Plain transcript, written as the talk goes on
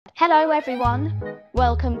Hello everyone,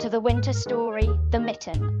 welcome to the winter story, The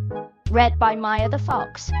Mitten. Read by Maya the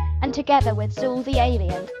fox, and together with Zul the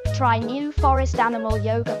alien, try new forest animal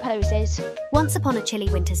yoga poses. Once upon a chilly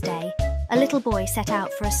winter's day, a little boy set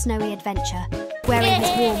out for a snowy adventure, wearing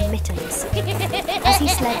his warm mittens. As he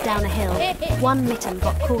sled down a hill, one mitten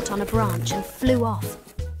got caught on a branch and flew off.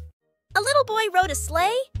 A little boy rode a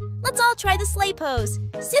sleigh? Let's all try the sleigh pose.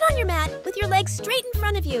 Sit on your mat with your legs straight in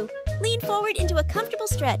front of you. Lean forward into a comfortable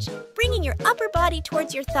stretch, bringing your upper body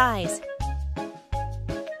towards your thighs.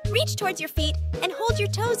 Reach towards your feet and hold your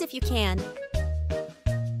toes if you can.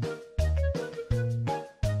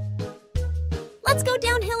 Let's go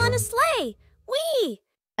downhill on a sleigh! Whee!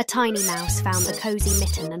 A tiny mouse found the cozy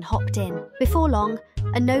mitten and hopped in. Before long,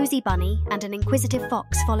 a nosy bunny and an inquisitive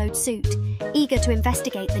fox followed suit, eager to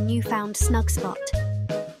investigate the newfound snug spot.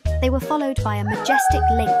 They were followed by a majestic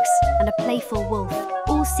lynx and a playful wolf,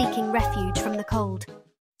 all seeking refuge from the cold.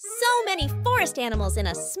 So many forest animals in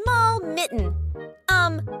a small mitten.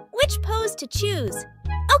 Which pose to choose?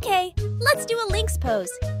 Okay, let's do a lynx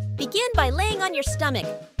pose. Begin by laying on your stomach.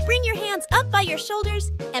 Bring your hands up by your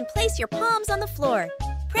shoulders and place your palms on the floor.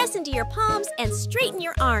 Press into your palms and straighten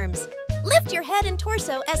your arms. Lift your head and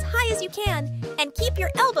torso as high as you can and keep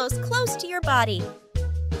your elbows close to your body.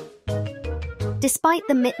 Despite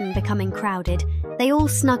the mitten becoming crowded, they all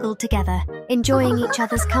snuggled together, enjoying each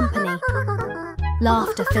other's company.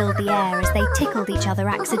 Laughter filled the air as they tickled each other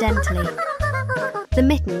accidentally. The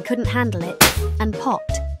mitten couldn't handle it and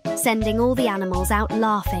popped, sending all the animals out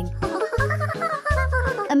laughing.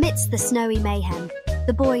 Amidst the snowy mayhem,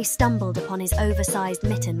 the boy stumbled upon his oversized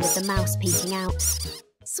mitten with the mouse peeking out.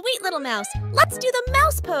 Sweet little mouse, let's do the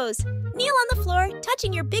mouse pose. Kneel on the floor,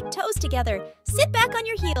 touching your big toes together. Sit back on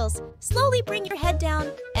your heels. Slowly bring your head down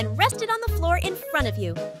and rest it on the floor in front of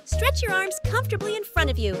you. Stretch your arms comfortably in front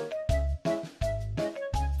of you.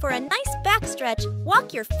 For a nice back stretch,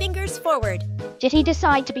 walk your fingers forward. Did he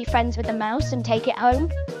decide to be friends with the mouse and take it home?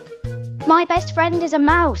 My best friend is a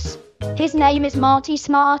mouse. His name is Marty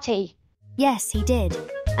Smarty. Yes, he did.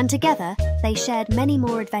 And together, they shared many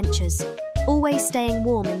more adventures, always staying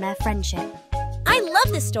warm in their friendship. I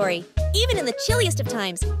love this story. Even in the chilliest of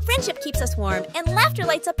times, friendship keeps us warm and laughter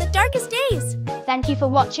lights up the darkest days. Thank you for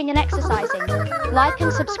watching and exercising. Like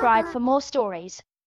and subscribe for more stories.